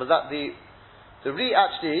 1 second. Was that the Ri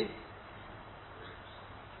actually?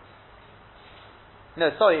 No,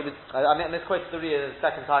 sorry. It was, I misquoted the Ri the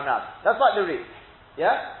second time round. That's like the Ri.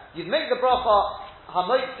 Yeah, you'd make the bracha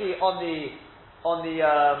hamotzi on the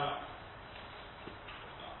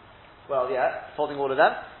folding all of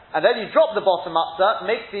them. And then you drop the bottom matzah,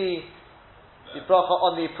 make the bracha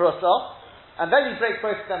on the prusa, and then you break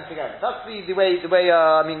both of them together. That's the way.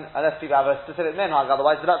 I mean, unless people have a specific minhag,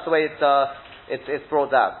 otherwise, but that's the way it's it's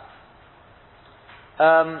brought down.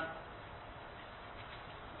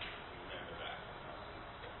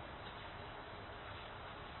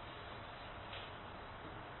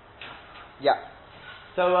 Yeah.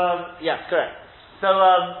 So, yeah, correct. So,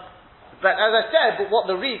 but as I said, but what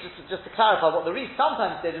the Reed, just to clarify, what the Reed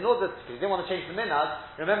sometimes did in order to, he didn't want to change the minhag,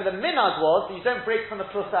 remember the minhag was that you don't break from the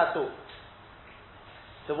prusa at all.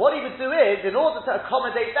 So what he would do is, in order to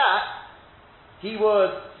accommodate that, he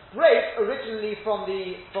would break originally from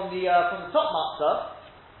the top matzah,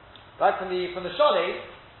 right, from the sholi.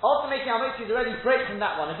 After making Hamotzi, he'd already break from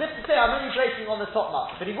that one, as if to say, I'm only breaking on the top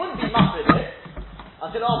matzah. But he wouldn't be mafrid it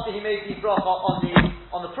until after he made the bracha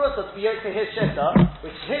on the prusa to be yoked to his shitta,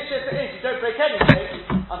 which his shitta is, you don't break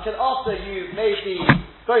anything until after you made the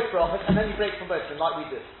both brachas, and then you break from both, and like we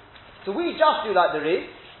do. So we just do like the Ri.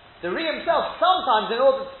 The Ri himself, sometimes in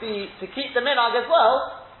order to keep the minhag as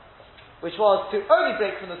well, which was to only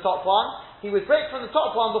break from the top one, he would break from the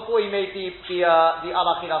top one before he made the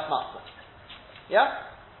alachilas matzah. Yeah?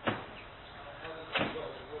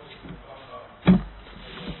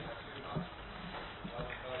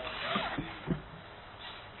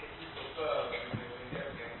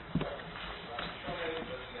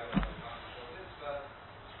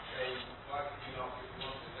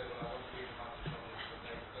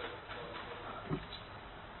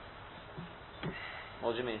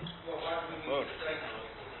 What do you mean?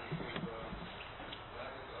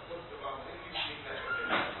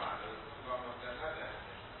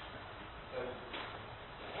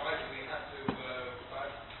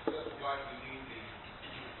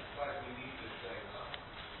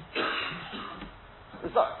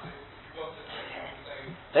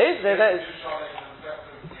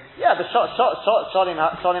 Yeah, but Shalim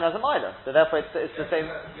has a milah, so therefore it's the same.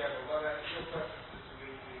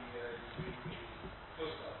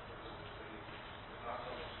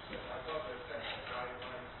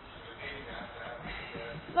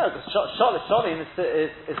 No, because Shalim is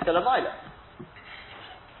still a milah.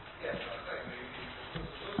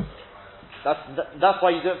 That's why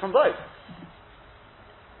you do it from both.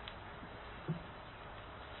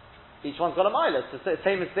 Each one's got a milah. It's the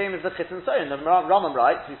same as the chit and soin. The Rambam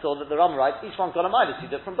writes, we saw that the Rambam writes, each one's got a milah, so you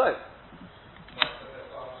do it from both.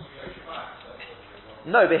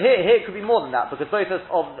 No, but here it could be more than that, because both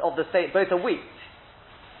of the same, both are wheat.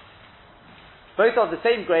 Both of the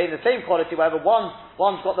same grain, the same quality, whatever.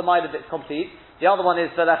 One's got the milah that's complete, the other one is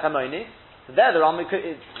the lechamoni. So there the Rambam,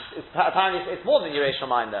 apparently it's more than Yeresh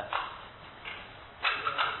Shamayim there.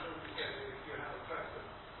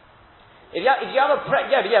 If you have a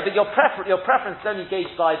but your preference is only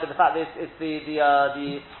gauged by the fact that it's the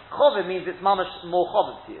chovim means it's mamash more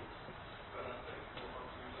chovim to you.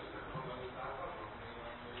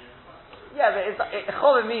 Yeah, but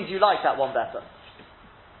chovim means you like that one better.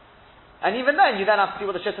 And even then, you then have to see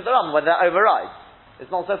what the shit of the Rambam, whether that overrides.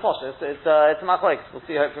 It's not so posh. It's a machlokes. We'll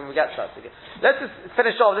see hopefully when we get to that. Let's just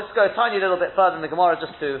finish off. Let's go a tiny little bit further in the Gemara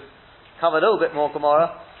just to cover a little bit more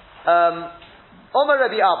Gemara. Omer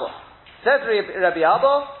Rabbi Abba. Says Rabbi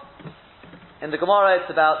Abba, in the Gemara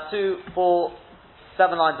it's about 2, 4,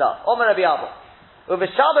 7 lines up. Omer Rabbi Abba.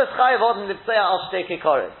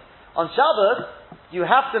 On Shabbos, you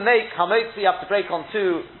have to make hamotzi, you have to break on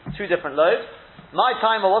two different loaves. My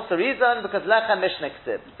time, what's the reason? Because lechem mishnah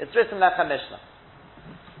ksib. It's written lechem mishnah.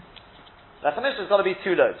 Lechem mishnah has got to be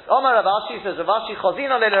 2 loaves. Omer Rav Ashi says, Rav Ashi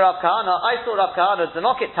chazina leile Rav Kahana, I saw Rav Kahana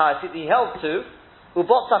zanok it taisit, he held 2,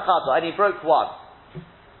 ubot tachadla, and he broke 1.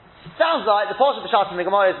 Sounds like the portion of the Pshat in the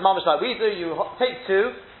Gemara is mamash like we do. You take 2,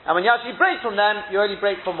 and when you actually break from them, you only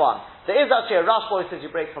break from 1. There is actually a Rashba who says you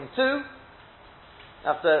break from 2.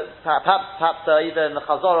 After perhaps either in the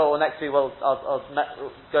Chazorah or next week, I'll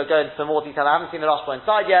go into more detail. I haven't seen the Rashba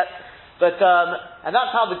inside yet, but and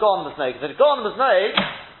that's how the Gon was made. So the Gon was made.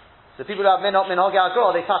 So people who have minhag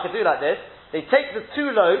agro, they do like this. They take the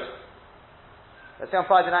 2 loaves. Let's say on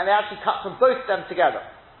Friday night, they actually cut from both of them together.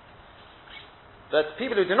 But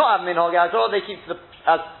people who do not have minhag agro, they keep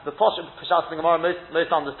as the posh Pshat in the Gemara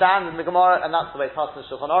most understand in the Gemara, and that's the way Tasna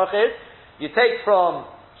Shulchan Aruch is. You take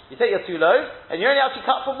your 2 loaves, and you only actually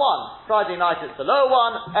cut from 1. Friday night it's the lower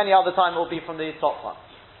one, any other time it will be from the top one.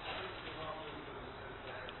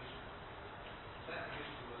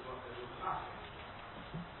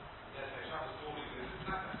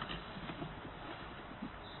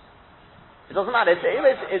 It doesn't matter. It's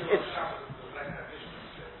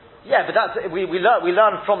yeah, but that's we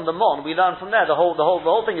learn from the mon. We learn from there. The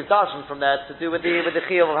whole thing is darshan from there to do with the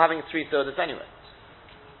chiyuv of having 3/3 anyway.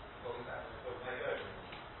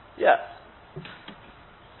 Yeah.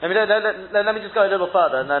 Let me just go a little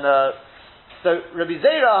further, and then So Rabbi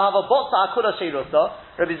Zera have a botza akula sheirusa.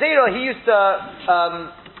 Rabbi Zera, he used to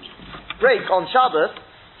break on Shabbos.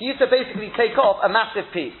 He used to basically take off a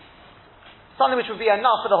massive piece, something which would be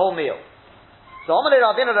enough for the whole meal. So Amalei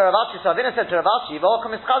Ravina Ravashi, so Ravina said to Ravashi,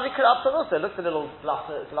 "V'olkom ischazik kraptanusa." It looks a little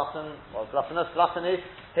gluttony.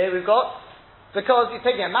 Here we've got, because he's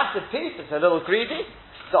taking a massive piece. It's a little greedy.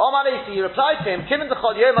 So Amalei, he replied to him, "Kimin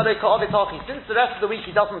dechol yom alei ka'avit hachi." Since the rest of the week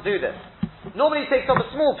he doesn't do this. Normally he takes off a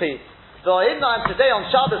small piece. So today on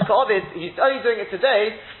Shabbos ka'avit, he's only doing it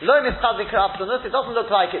today. Lo mischazik kraptanus. It doesn't look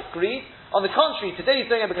like it's greed. On the contrary, today he's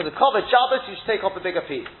doing it because of Kovet Shabbos. You should take off a bigger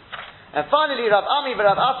piece. And finally, Rav Ami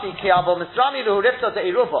v'Rav Asi ki'abo misrami luhu rifta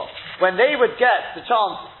de'iruva. When they would get the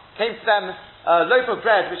chance, came to them a loaf of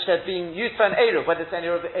bread which had been used for an eruv, whether it's an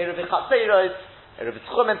eruv chatzeiros, eruv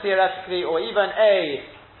tchumen theoretically, or even a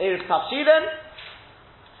eruv tafshilin.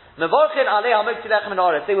 Mevorchin alei hamotzi lechem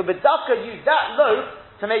menorah. They would bedafka use that loaf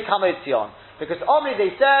to make hamotzion, because only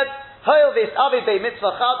they said, "Hoil this avi bei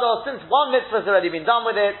mitzvah chado." Since one mitzvah has already been done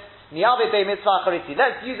with it. Niavi bei mitzvah charitzi.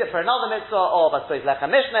 Let's use it for another mitzvah, or I suppose lechem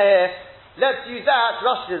mishnah here. Let's use that.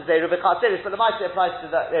 Rosh is the eruv chatzeris, but the mitzvah applies to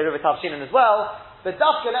the eruv tavshinin as well. But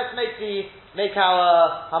dafka, let's make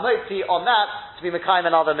our hamotzi on that to be mekayim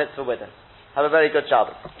another mitzvah with it. Have a very good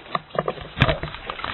Shabbos.